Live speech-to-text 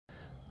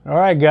All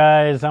right,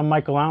 guys, I'm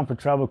Michael Allen for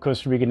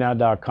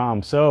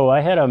TravelCostaRicaNow.com. So I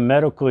had a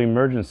medical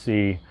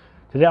emergency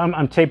today.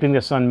 I'm taping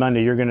this on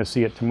Monday. You're going to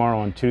see it tomorrow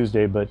on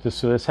Tuesday, but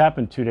this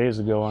happened 2 days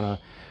ago on a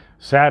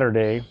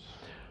Saturday.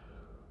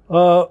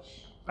 Uh,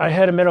 I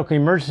had a medical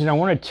emergency, and I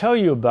want to tell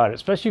you about it,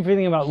 especially if you're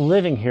thinking about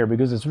living here,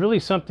 because it's really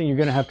something you're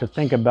going to have to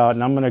think about.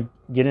 And I'm going to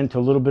get into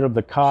a little bit of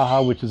the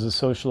CAJA, which is a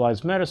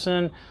socialized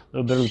medicine, a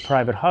little bit of the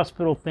private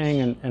hospital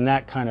thing, and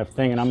that kind of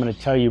thing. And I'm going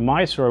to tell you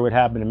my story, what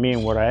happened to me,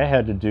 and what I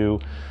had to do.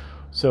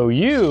 So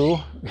you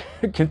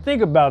can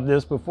think about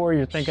this before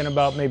you're thinking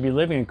about maybe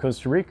living in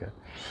Costa Rica.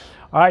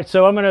 All right,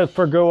 so I'm going to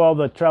forgo all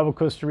the Travel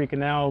Costa Rica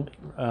Now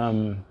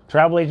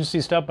travel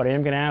agency stuff, but I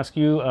am going to ask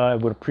you, I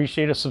would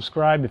appreciate a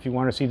subscribe if you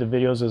want to see the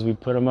videos as we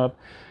put them up.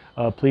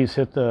 Please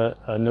hit the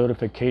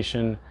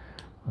notification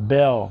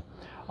bell.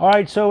 All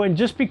right, so and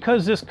just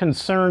because this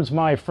concerns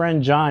my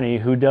friend Johnny,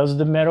 who does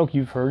the medical,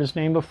 you've heard his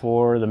name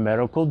before, the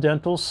medical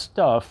dental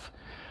stuff,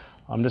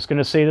 I'm just going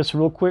to say this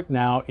real quick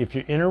now. If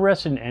you're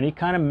interested in any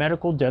kind of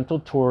medical dental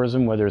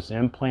tourism, whether it's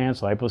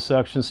implants,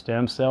 liposuction,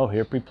 stem cell,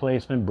 hip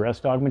replacement,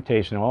 breast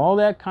augmentation, all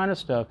that kind of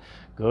stuff,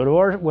 go to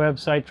our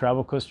website,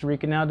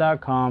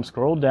 TravelCostaRicaNow.com,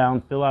 scroll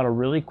down, fill out a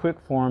really quick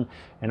form,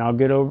 and I'll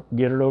get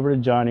it over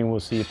to Johnny, and we'll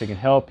see if it can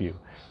help you.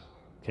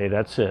 Okay,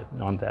 that's it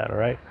on that, all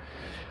right?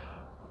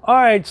 All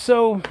right,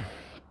 so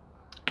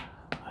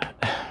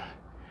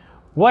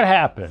what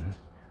happened?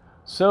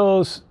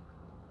 So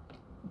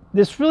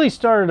this really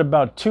started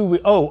about 2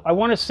 weeks. Oh, I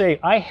want to say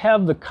I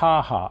have the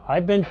CAJA.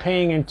 I've been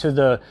paying into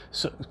the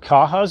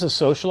CAJA is a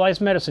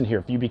socialized medicine here.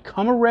 If you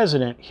become a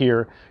resident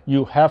here,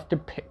 you have to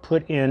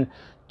put in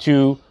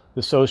to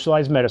the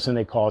socialized medicine.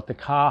 They call it the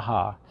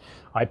CAJA.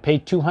 I pay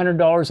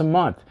 $200 a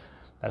month.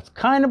 That's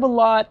kind of a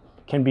lot.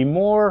 Can be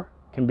more,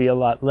 can be a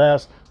lot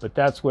less, but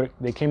that's what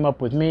they came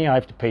up with me. I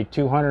have to pay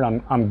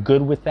 $200. I'm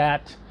good with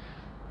that.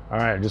 All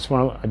right. I just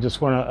want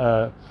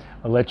to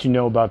let you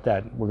know about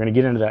that. We're going to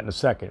get into that in a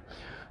second.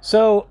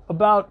 So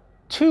about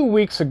 2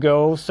 weeks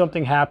ago,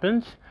 something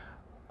happened.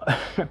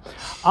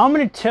 I'm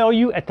going to tell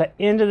you at the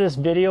end of this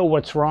video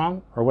what's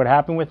wrong or what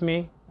happened with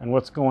me and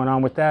what's going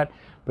on with that.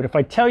 But if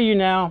I tell you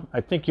now, I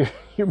think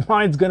your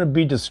mind's going to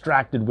be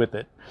distracted with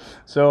it.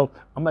 So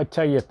I'm going to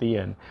tell you at the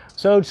end.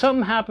 So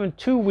something happened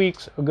 2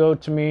 weeks ago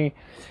to me.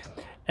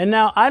 And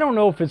now I don't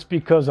know if it's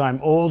because I'm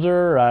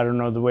older, I don't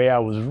know the way I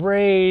was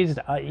raised.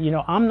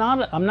 I'm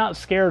not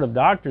scared of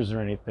doctors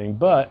or anything,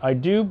 but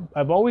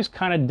I've always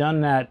kind of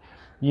done that.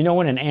 You know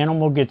when an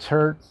animal gets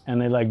hurt and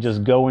they like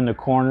just go in the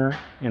corner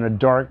in a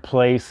dark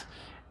place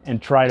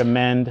and try to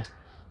mend?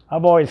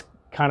 I've always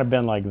kind of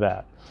been like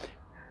that.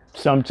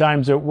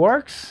 Sometimes it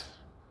works.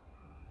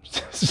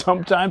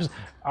 Sometimes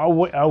I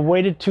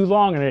waited too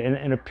long, and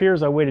it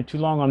appears I waited too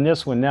long on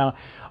this one. Now,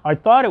 I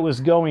thought it was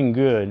going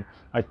good.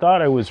 I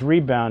thought I was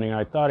rebounding.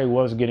 I thought I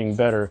was getting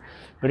better,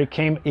 but it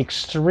came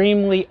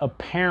extremely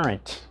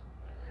apparent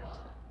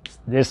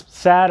this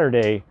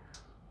Saturday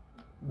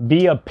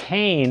via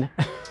pain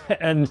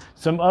and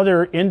some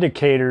other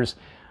indicators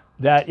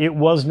that it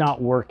was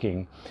not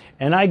working.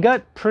 And I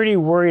got pretty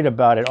worried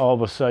about it all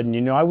of a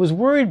sudden. I was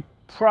worried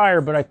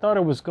prior, but I thought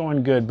it was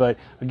going good. But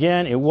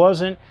again, it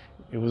wasn't.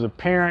 It was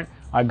apparent.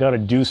 I got to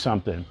do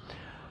something.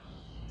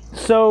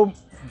 So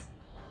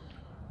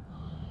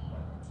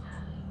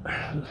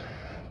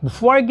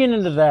before I get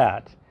into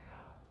that,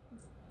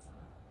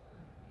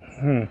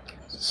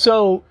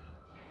 so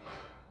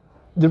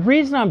the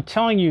reason I'm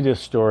telling you this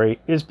story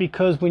is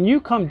because when you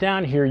come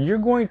down here, you're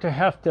going to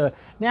have to,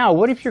 now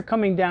what if you're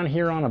coming down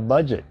here on a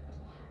budget?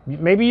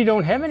 Maybe you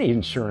don't have any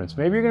insurance.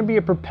 Maybe you're going to be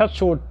a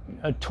perpetual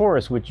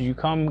tourist, which you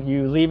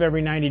leave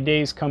every 90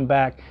 days, come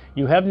back.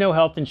 You have no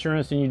health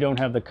insurance and you don't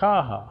have the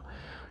CAJA.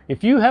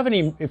 If you have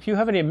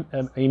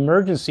an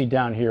emergency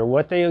down here,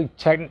 what they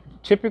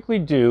typically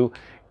do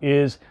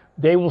is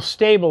they will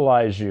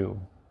stabilize you.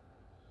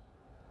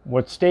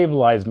 What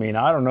stabilize mean?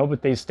 I don't know,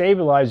 but they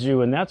stabilize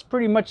you, and that's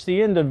pretty much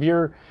the end of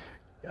you're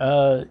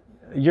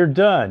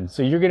done.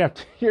 So you're gonna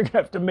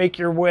have to make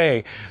your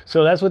way.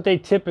 So that's what they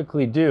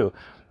typically do.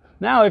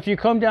 Now, if you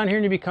come down here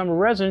and you become a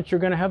resident, you're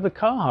going to have the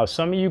CAJA.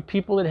 Some of you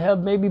people that have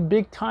maybe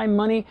big time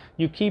money,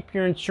 you keep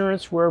your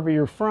insurance wherever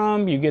you're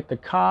from. You get the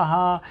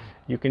CAJA.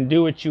 You can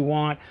do what you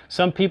want.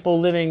 Some people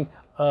living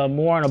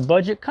more on a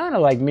budget, kind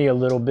of like me a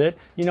little bit.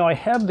 I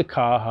have the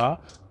CAJA,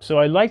 so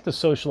I like the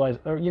socialized,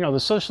 the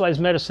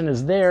socialized medicine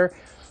is there,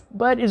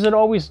 but is it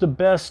always the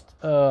best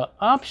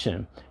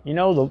option?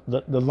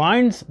 The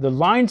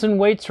lines and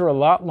waits are a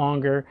lot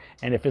longer,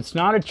 and if it's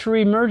not a true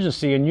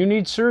emergency and you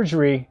need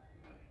surgery,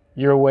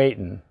 you're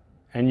waiting,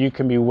 and you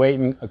can be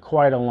waiting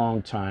quite a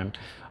long time.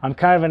 I'm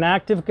kind of an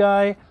active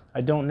guy. I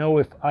don't know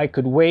if I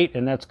could wait,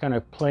 and that's going to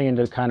play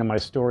into kind of my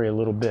story a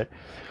little bit.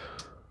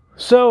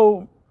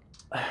 So,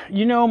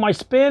 my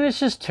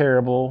Spanish is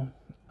terrible.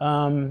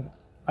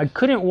 I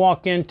couldn't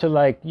walk into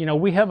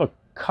we have a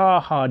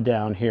CAJA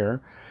down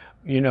here,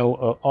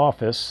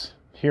 office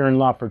here in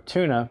La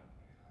Fortuna.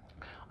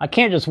 I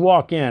can't just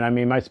walk in. I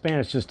mean, my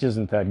Spanish just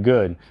isn't that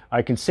good.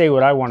 I can say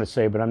what I want to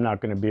say, but I'm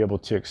not going to be able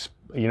to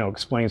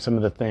explain some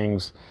of the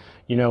things,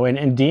 you know,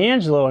 and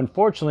D'Angelo,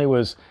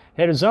 unfortunately,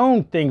 had his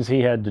own things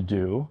he had to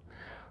do.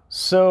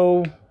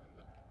 So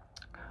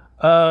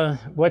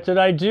what did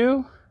I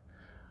do?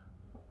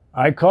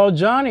 I called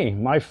Johnny,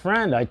 my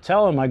friend. I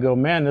tell him, I go,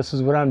 man, this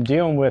is what I'm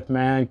dealing with,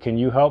 man. Can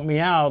you help me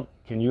out?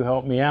 Can you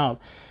help me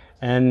out?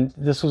 And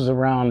this was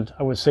around,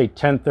 I would say,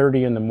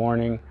 10:30 in the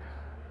morning.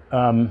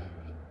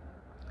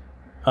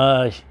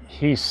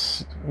 He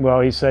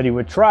said he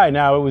would try.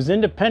 Now, it was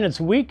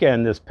Independence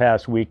Weekend this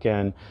past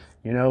weekend,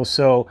 you know,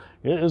 so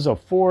it was a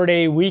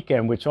 4-day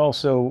weekend, which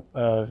also,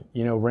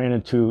 you know, ran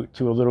into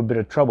a little bit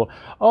of trouble.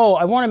 Oh,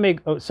 I want to make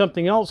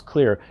something else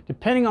clear.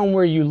 Depending on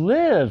where you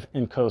live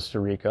in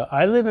Costa Rica,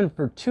 I live in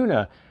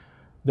Fortuna.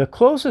 The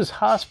closest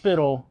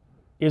hospital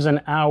is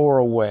an hour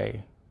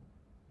away.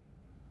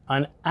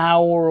 An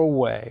hour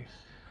away.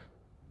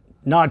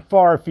 Not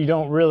far if you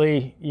don't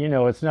really, you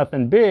know, it's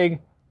nothing big,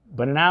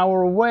 but an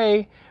hour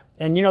away.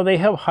 And, you know, they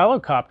have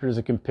helicopters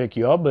that can pick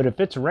you up, but if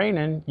it's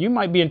raining, you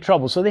might be in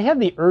trouble. So they have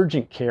the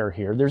urgent care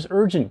here. There's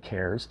urgent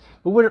cares.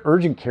 But what do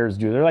urgent cares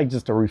do? They're like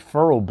just a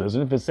referral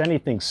business. If it's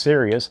anything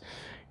serious,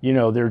 you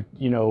know, they're,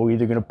 you know,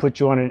 either going to put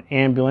you on an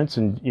ambulance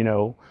and, you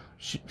know,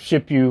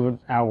 ship you an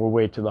hour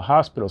away to the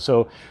hospital.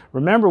 So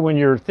remember, when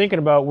you're thinking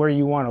about where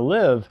you want to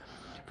live,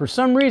 for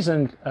some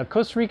reason,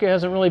 Costa Rica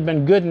hasn't really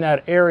been good in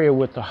that area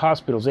with the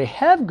hospitals. They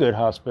have good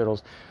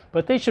hospitals,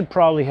 but they should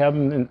probably have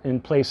them in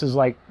places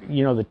like,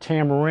 you know, the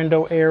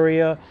Tamarindo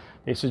area.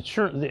 They said,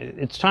 sure,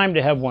 it's time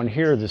to have one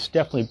here. There's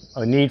definitely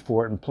a need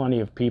for it and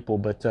plenty of people,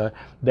 but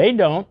they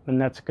don't, and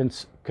that's a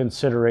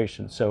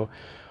consideration. So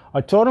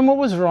I told him what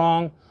was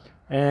wrong,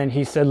 and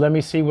he said, let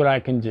me see what I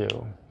can do.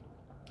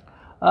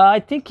 I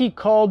think he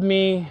called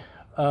me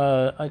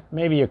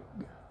maybe a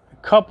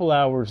couple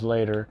hours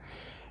later,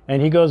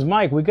 and he goes,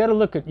 Mike, we got to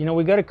look at, you know,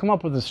 we got to come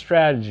up with a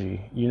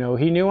strategy. You know,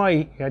 he knew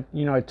I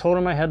told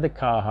him I had the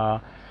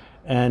CAJA,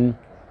 and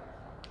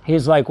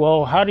he's like,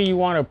 well, how do you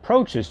want to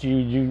approach this?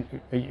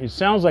 It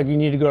sounds like you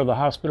need to go to the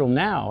hospital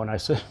now. And I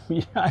said,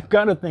 yeah, I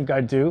got to think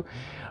I do.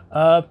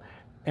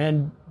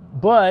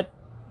 But,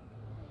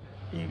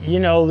 you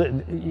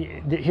know,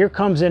 here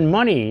comes in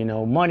money, you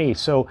know, money.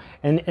 So,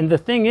 and the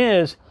thing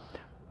is,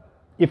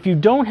 if you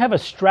don't have a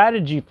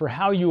strategy for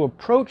how you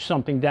approach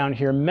something down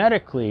here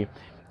medically,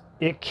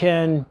 it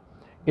can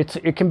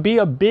be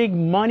a big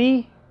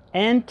money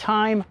and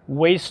time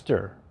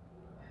waster.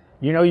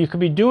 You know, you could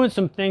be doing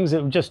some things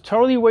that are just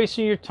totally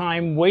wasting your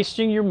time,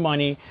 wasting your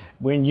money,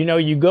 when, you know,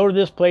 you go to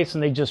this place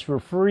and they just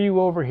refer you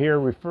over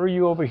here,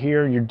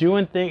 and you're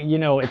doing things, you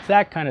know, it's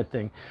that kind of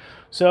thing.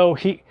 So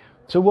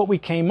what we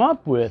came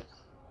up with,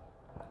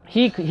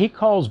 he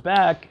calls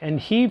back, and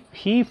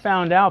he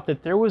found out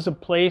that there was a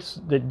place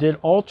that did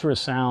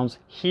ultrasounds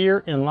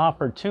here in La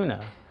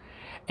Fortuna.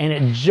 And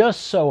it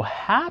just so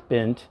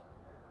happened,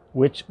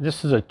 which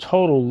this is a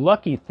total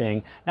lucky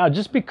thing. Now,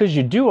 just because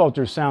you do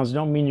ultrasounds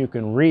don't mean you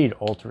can read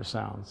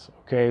ultrasounds,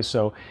 okay?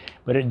 So,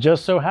 but it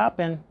just so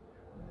happened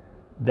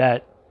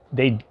that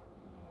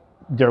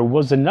there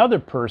was another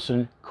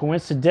person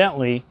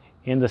coincidentally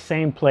in the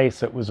same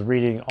place that was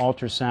reading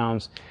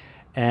ultrasounds,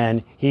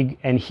 and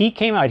he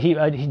came out.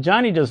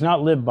 Johnny does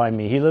not live by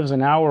me. He lives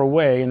an hour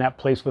away in that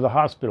place with a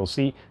hospital,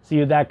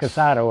 Ciudad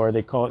Casado, or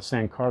they call it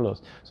San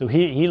Carlos. So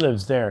he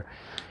lives there.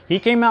 He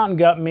came out and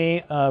got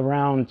me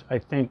around, I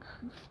think,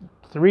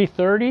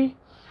 3:30.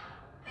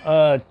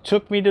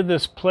 Took me to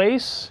this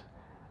place,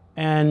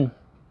 and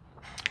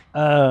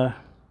I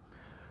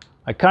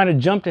kind of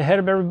jumped ahead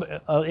of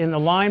everybody in the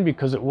line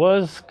because it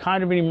was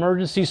kind of an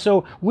emergency.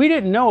 So we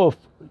didn't know if,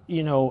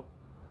 you know,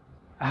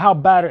 how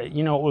bad it,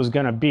 you know, it was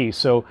going to be.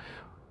 So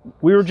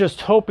we were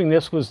just hoping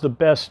this was the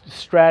best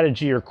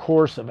strategy or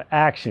course of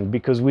action,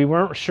 because we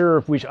weren't sure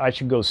if I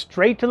should go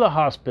straight to the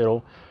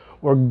hospital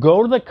or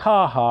go to the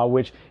CAJA,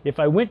 which if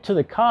I went to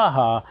the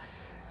CAJA,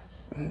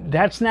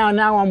 that's now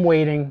I'm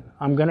waiting.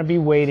 I'm going to be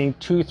waiting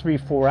 2, 3,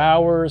 4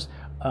 hours.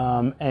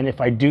 And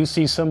if I do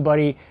see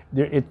somebody,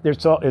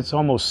 it's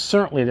almost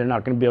certainly they're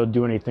not going to be able to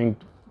do anything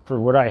for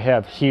what I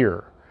have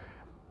here.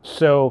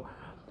 So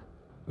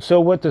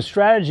what the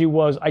strategy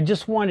was, I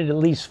just wanted to at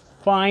least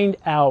find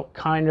out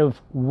kind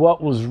of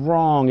what was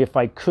wrong if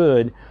I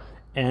could,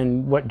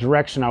 and what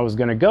direction I was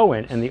going to go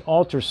in. And the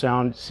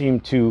ultrasound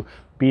seemed to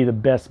be the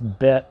best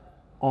bet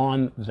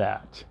on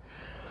that.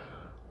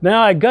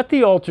 Now, I got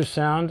the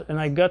ultrasound, and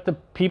I got the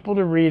people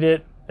to read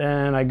it,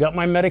 and I got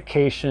my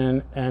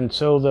medication, and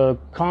so the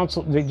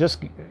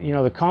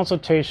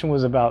consultation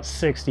was about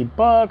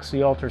 $60,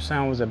 the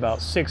ultrasound was about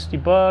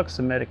 $60,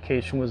 the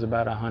medication was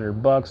about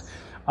 $100.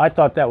 I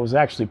thought that was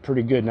actually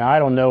pretty good. Now, I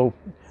don't know,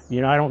 you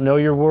know, I don't know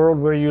your world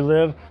where you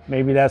live.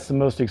 Maybe that's the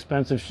most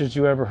expensive shit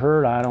you ever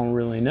heard. I don't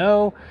really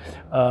know.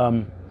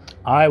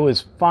 I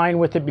was fine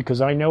with it because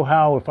I know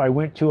how, if I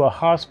went to a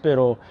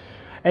hospital,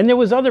 and there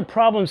was other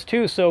problems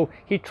too. So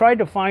he tried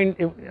to find,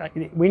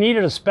 we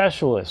needed a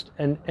specialist,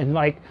 and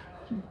like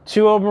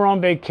 2 of them are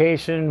on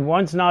vacation,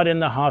 one's not in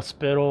the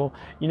hospital,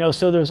 you know,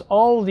 so there's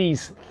all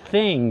these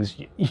things,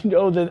 you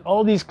know,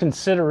 all these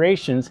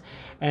considerations,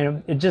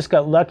 and it just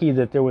got lucky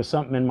that there was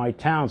something in my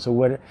town. So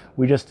what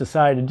we just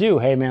decided to do,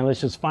 hey man, let's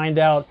just find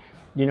out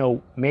you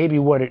know, maybe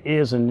what it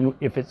is, and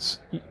if it's,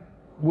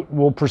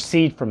 we'll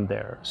proceed from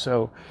there.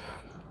 So,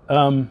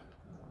 and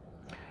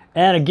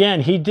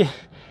again, he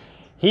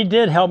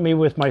did help me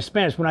with my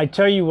Spanish. When I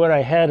tell you what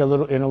I had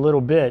in a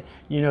little bit,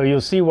 you know,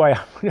 you'll see why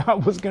I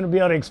was going to be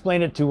able to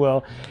explain it too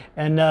well.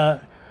 And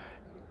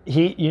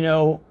he, you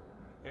know,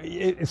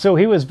 so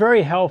he was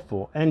very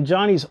helpful, and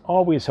Johnny's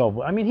always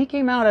helpful. I mean, he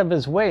came out of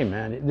his way,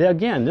 man.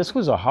 Again, this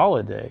was a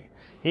holiday.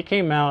 He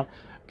came out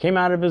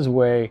of his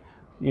way,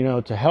 you know,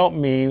 to help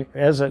me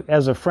as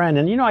a friend.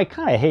 And you know, I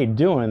kind of hate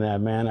doing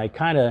that, man. I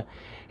kind of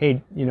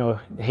hate, you know,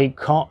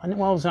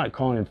 well, it's not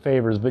calling in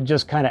favors, but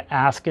just kind of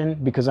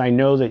asking because I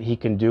know that he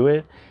can do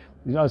it.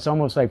 You know, it's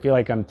almost like I feel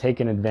like I'm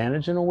taking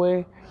advantage in a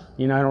way.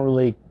 You know, I don't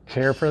really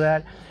care for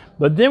that.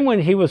 But then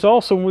when we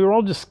were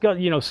all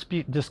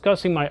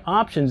discussing my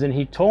options, and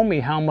he told me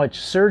how much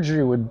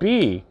surgery would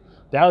be.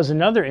 That was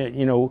another,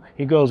 you know,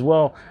 he goes,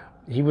 well,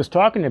 he was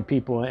talking to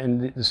people,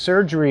 and the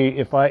surgery,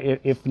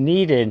 if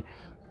needed,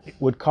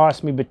 would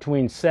cost me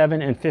between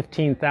 $7,000 and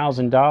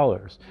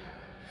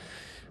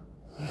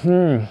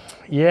 $15,000.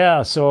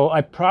 Yeah, so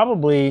I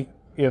probably,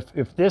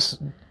 if this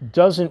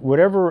doesn't,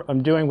 whatever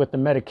I'm doing with the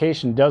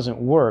medication doesn't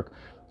work,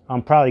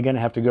 I'm probably going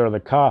to have to go to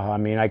the CAJA. I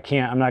mean,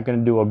 I'm not going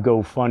to do a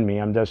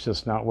GoFundMe. That's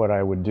just not what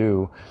I would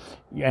do.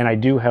 And I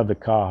do have the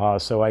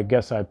CAJA, so I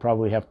guess I'd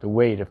probably have to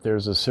wait if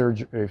there's a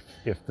surgery,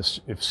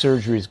 if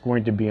surgery is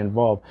going to be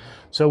involved.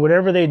 So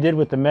whatever they did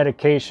with the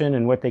medication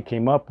and what they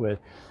came up with,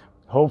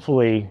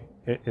 hopefully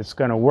it's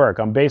going to work.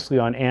 I'm basically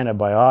on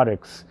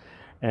antibiotics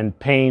and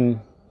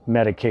pain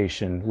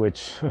medication,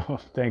 which, oh,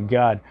 thank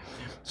God.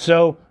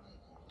 So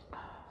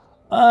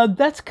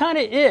that's kind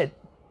of it.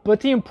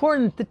 But the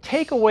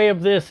takeaway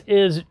of this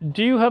is,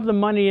 do you have the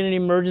money in an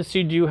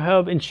emergency? Do you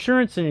have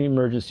insurance in an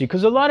emergency?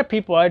 Because a lot of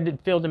people, I did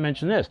fail to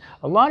mention this,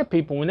 a lot of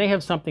people, when they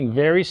have something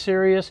very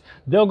serious,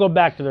 they'll go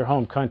back to their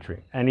home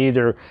country and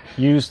either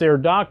use their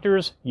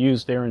doctors,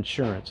 use their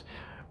insurance.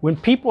 When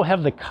people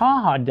have the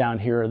CAJA down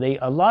here,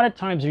 a lot of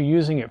times are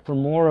using it for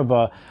more of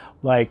a,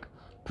 like,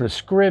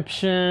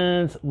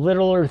 prescriptions,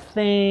 littler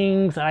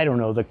things, I don't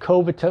know, the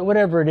COVID,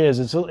 whatever it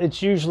is.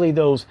 It's usually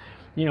those,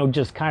 you know,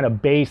 just kind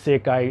of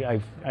basic,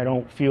 I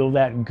don't feel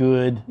that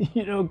good,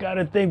 you know, kind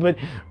of thing. But,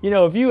 you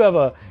know, if you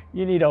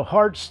need a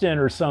heart stent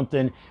or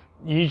something,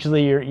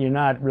 usually you're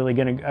not really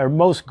going to, or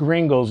most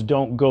gringos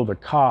don't go the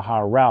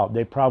CAJA route.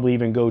 They probably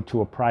even go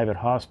to a private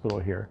hospital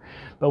here.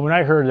 But when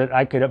I heard that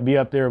I could be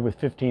up there with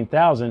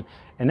 15,000,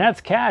 and that's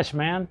cash,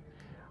 man.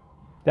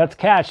 That's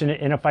cash.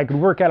 And if I could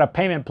work out a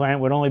payment plan, it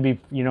would only be,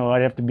 you know,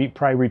 I'd have to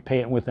probably repay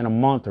it within a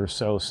month or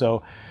so.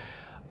 So,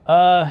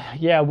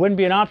 yeah, it wouldn't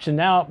be an option.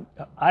 Now,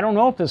 I don't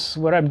know if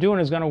what I'm doing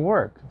is going to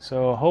work.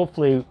 So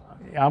hopefully,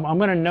 I'm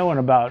going to know in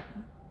about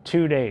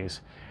 2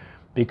 days,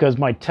 because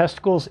my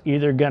testicles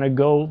either going to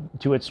go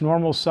to its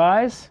normal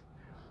size,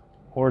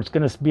 or it's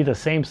going to be the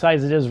same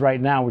size it is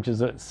right now, which is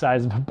the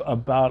size of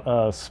about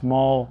a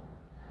small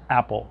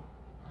apple.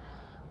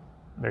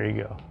 There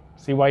you go.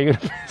 See why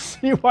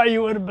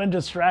you would have been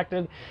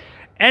distracted.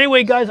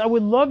 Anyway, guys, I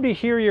would love to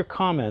hear your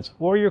comments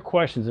or your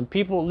questions. And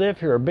people live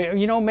here,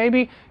 you know,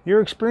 maybe your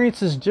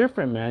experience is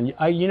different, man.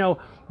 You know,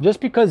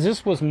 just because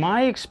this was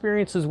my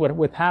experience, is what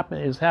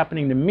is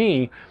happening to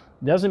me,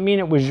 doesn't mean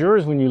it was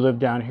yours when you lived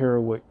down here,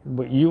 or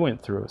what you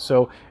went through.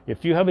 So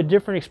if you have a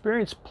different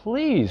experience,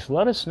 please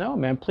let us know,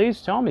 man.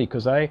 Please tell me,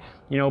 because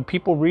you know,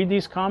 people read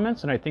these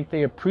comments and I think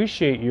they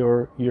appreciate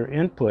your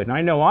input. And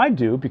I know I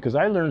do, because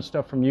I learned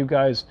stuff from you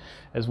guys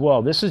as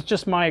well. This is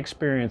just my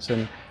experience,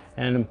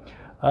 and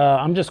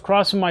I'm just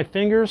crossing my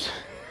fingers.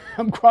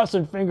 I'm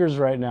crossing fingers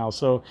right now.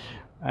 So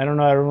I don't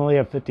know. I only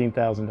have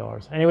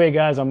 $15,000. Anyway,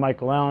 guys, I'm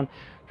Michael Allen,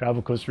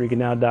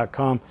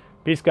 travelcostaricanow.com.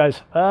 Peace,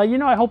 guys. You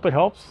know, I hope it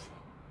helps.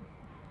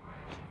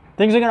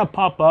 Things are going to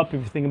pop up.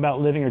 If you think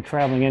about living or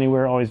traveling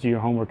anywhere, always do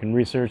your homework and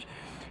research.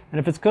 And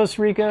if it's Costa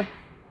Rica,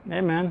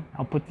 hey, man,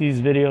 I'll put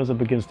these videos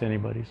up against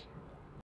anybody's.